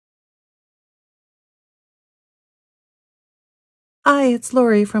Hi, it's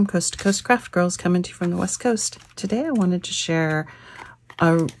Lori from Coast to Coast Craft Girls coming to you from the West Coast. Today I wanted to share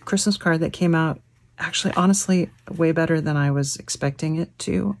a Christmas card that came out actually, honestly, way better than I was expecting it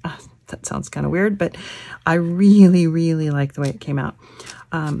to. That sounds kind of weird, but I really, really like the way it came out.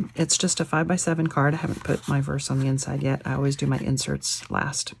 It's just a 5x7 card. I haven't put my verse on the inside yet. I always do my inserts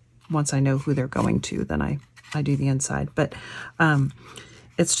last. Once I know who they're going to, then I do the inside. But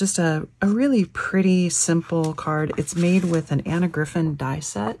it's just a really pretty, simple card. It's made with an Anna Griffin die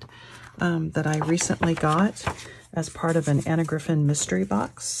set that I recently got as part of an Anna Griffin mystery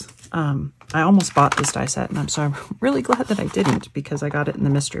box. I almost bought this die set, and I'm really glad that I didn't, because I got it in the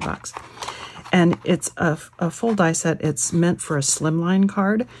mystery box. And it's a full die set. It's meant for a slimline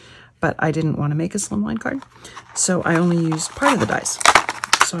card, but I didn't want to make a slimline card, so I only used part of the dies.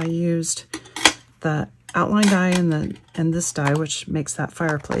 So I used the outline die and this die, which makes that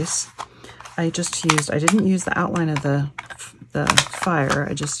fireplace. I didn't use the outline of the fire.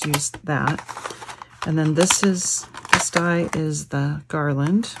 I just used that. And then this die is the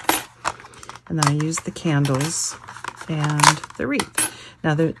garland. And then I used the candles and the wreath.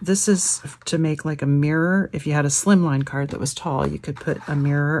 Now this is to make like a mirror. If you had a slimline card that was tall, you could put a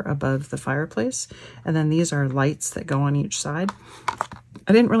mirror above the fireplace. And then these are lights that go on each side.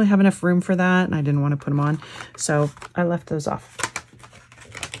 I didn't really have enough room for that, and I didn't want to put them on, so I left those off.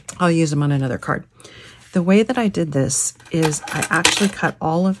 I'll use them on another card. The way that I did this is I actually cut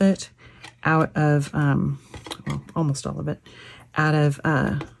all of it out of, well, almost all of it, out of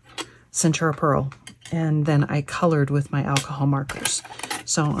Centura Pearl, and then I colored with my alcohol markers.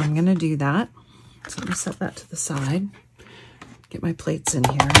 So I'm going to do that. So let me set that to the side, get my plates in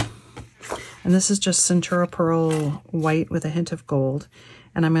here. And this is just Centura Pearl white with a hint of gold.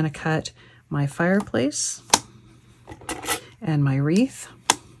 And I'm going to cut my fireplace and my wreath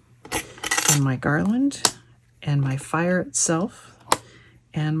and my garland and my fire itself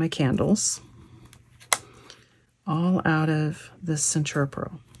and my candles all out of this Centura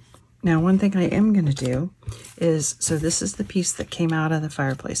Pearl. Now, one thing I am going to do is, so this is the piece that came out of the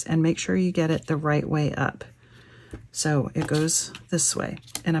fireplace, and make sure you get it the right way up. So it goes this way,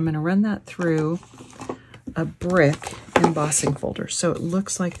 and I'm going to run that through a brick embossing folder. So it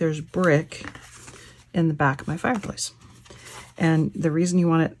looks like there's brick in the back of my fireplace. And the reason you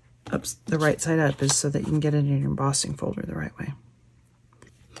want it up the right side up is so that you can get it in your embossing folder the right way.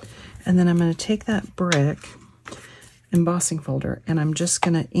 And then I'm going to take that brick embossing folder, and I'm just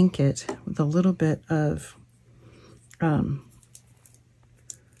going to ink it with a little bit of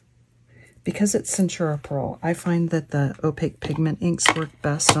because it's Centura Pearl, I find that the opaque pigment inks work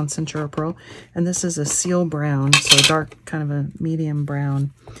best on Centura Pearl. And this is a seal brown, so dark, kind of a medium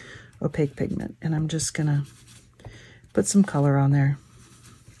brown opaque pigment. And I'm just going to put some color on there.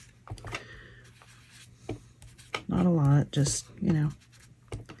 Not a lot, just, you know,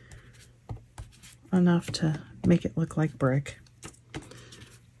 enough to make it look like brick.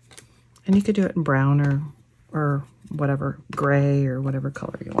 And you could do it in brown or whatever, gray or whatever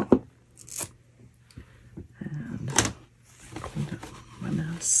color you want.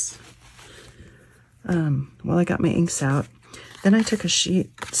 Well, I got my inks out. Then I took a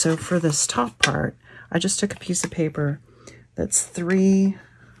sheet. So for this top part, I just took a piece of paper that's 3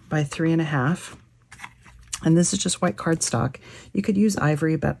 by 3.5. And this is just white cardstock. You could use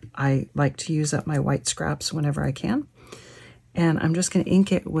ivory, but I like to use up my white scraps whenever I can. And I'm just going to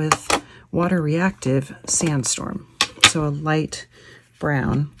ink it with water reactive sandstorm. So a light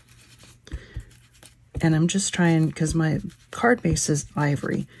brown. And I'm just trying, because my card base is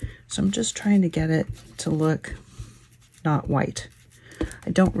ivory, so I'm just trying to get it to look not white.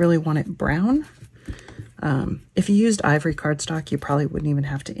 I don't really want it brown. If you used ivory cardstock, you probably wouldn't even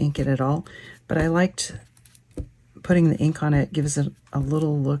have to ink it at all. But I liked putting the ink on it. Gives it a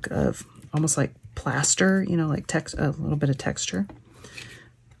little look of almost like plaster, you know, like a little bit of texture,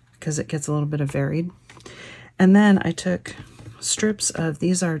 because it gets a little bit of varied. And then I took strips of,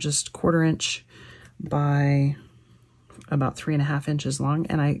 these are just 1/4 inch by about 3.5 inches long,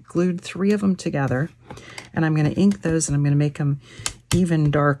 and I glued 3 of them together, and I'm going to ink those, and I'm going to make them even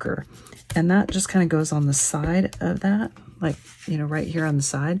darker. And that just kind of goes on the side of that, like, you know, right here on the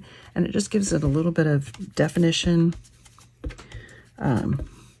side, and it just gives it a little bit of definition,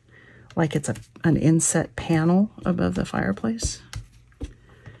 like it's an inset panel above the fireplace.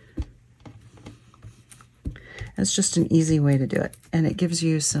 It's just an easy way to do it, and it gives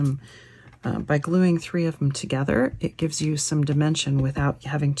you some by gluing 3 of them together, it gives you some dimension without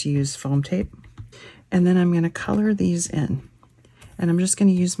having to use foam tape. And then I'm going to color these in. And I'm just going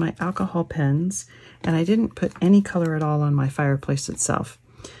to use my alcohol pens. And I didn't put any color at all on my fireplace itself.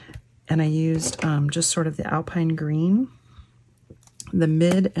 And I used just sort of the alpine green the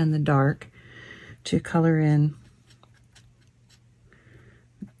mid and the dark to color in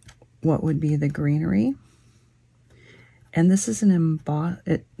what would be the greenery. And this is an emboss,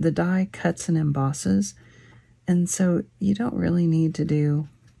 the die cuts and embosses. And so you don't really need to do,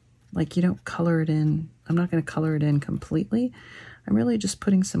 like, you don't color it in. I'm not going to color it in completely. I'm really just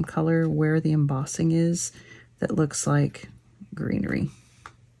putting some color where the embossing is that looks like greenery.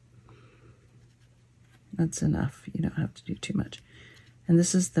 That's enough. You don't have to do too much. And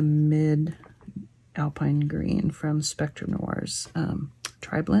this is the mid Alpine Green from Spectrum Noir's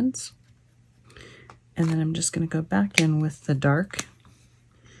Tri-Blends. And then I'm just going to go back in with the dark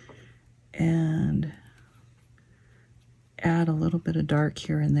and add a little bit of dark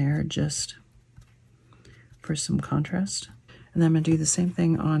here and there just for some contrast. And then I'm going to do the same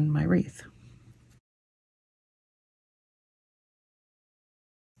thing on my wreath.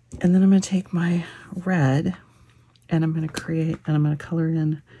 And then I'm going to take my red and I'm going to color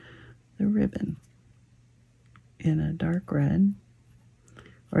in the ribbon in a dark red,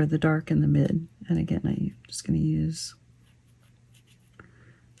 or the dark and the mid. And again, I'm just going to use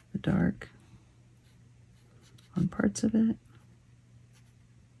the dark on parts of it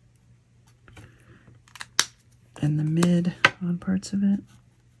and the mid on parts of it,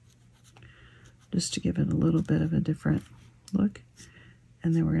 just to give it a little bit of a different look.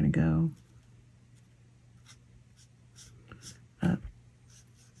 And then we're going to go up.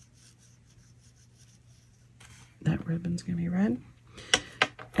 That ribbon's going to be red.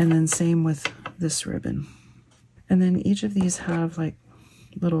 And then same with this ribbon. And then each of these have like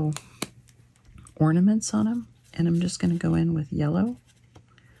little ornaments on them. And I'm just going to go in with yellow.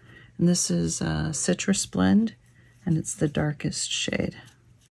 And this is Citrus Blend, and it's the darkest shade.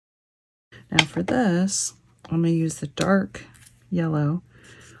 Now for this, I'm going to use the dark yellow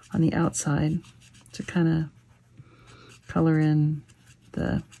on the outside to kind of color in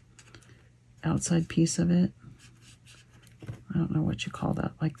the outside piece of it. I don't know what you call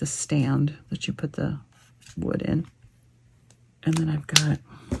that, like the stand that you put the wood in. And then I've got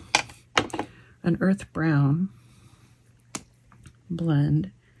an earth brown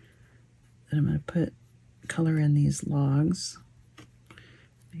blend that I'm going to put color in these logs.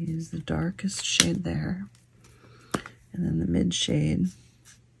 Use the darkest shade there, and then the mid shade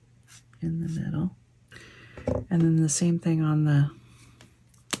in the middle, and then the same thing on the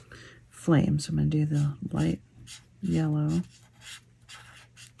flames. I'm going to do the light yellow,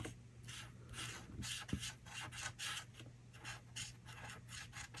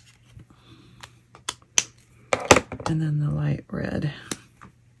 and then the light red.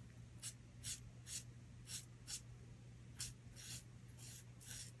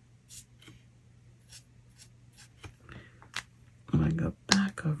 I'm going to go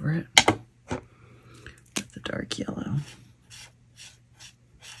back over it with the dark yellow.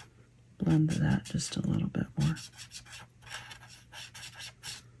 Blend that just a little bit more.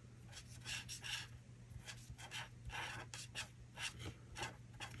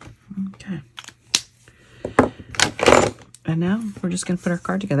 Okay. And now we're just going to put our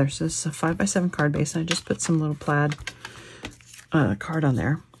card together. So this is a 5x7 card base, and I just put some little plaid card on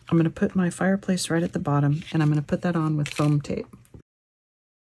there. I'm going to put my fireplace right at the bottom, and I'm going to put that on with foam tape.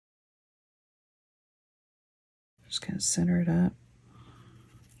 Just kind of center it up,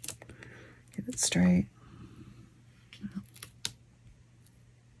 get it straight.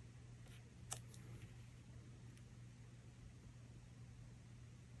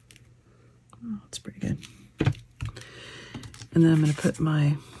 Oh, that's pretty good. And then I'm going to put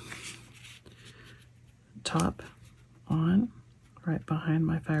my top on right behind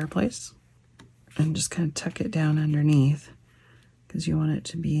my fireplace and just kind of tuck it down underneath because you want it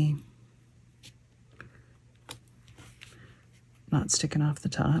to be not sticking off the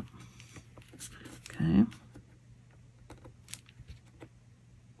top. Okay.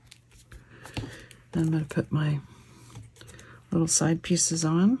 Then I'm going to put my little side pieces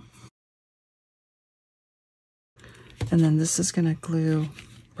on. And then this is going to glue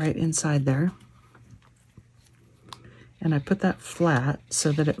right inside there. And I put that flat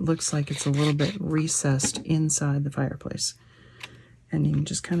so that it looks like it's a little bit recessed inside the fireplace. And you can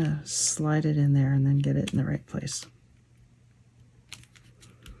just kind of slide it in there and then get it in the right place.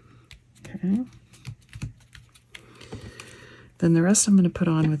 Okay. Then the rest I'm going to put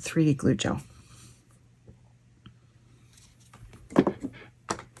on with 3D glue gel.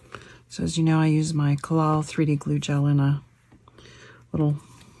 So as you know, I use my Kalal 3D glue gel in a little,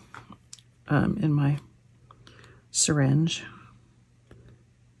 in my syringe.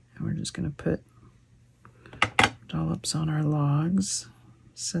 And we're just going to put dollops on our logs,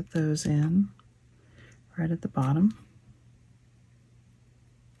 set those in right at the bottom.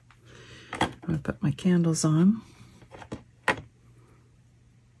 I'm going to put my candles on.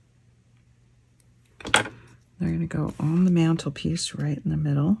 They're going to go on the mantelpiece right in the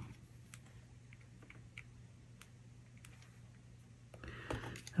middle.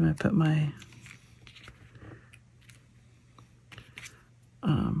 I'm going to put my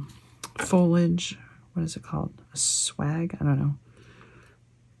foliage, what is it called? A swag? I don't know.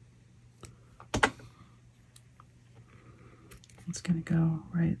 It's going to go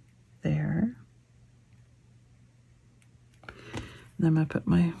right there. And then I'm going to put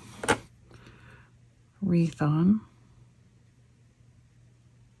my wreath on.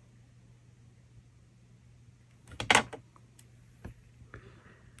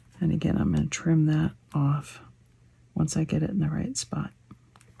 And again, I'm going to trim that off once I get it in the right spot.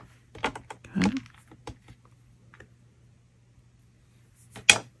 Okay.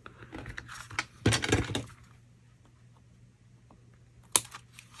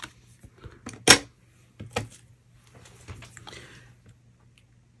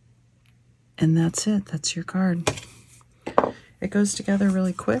 And that's it. That's your card. It goes together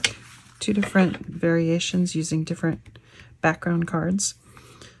really quick. 2 different variations using different background cards,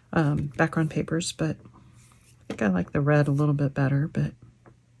 background papers, but I think I like the red a little bit better, but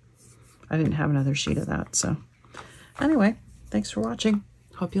I didn't have another sheet of that. So anyway, thanks for watching.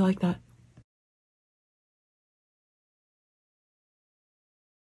 Hope you like that.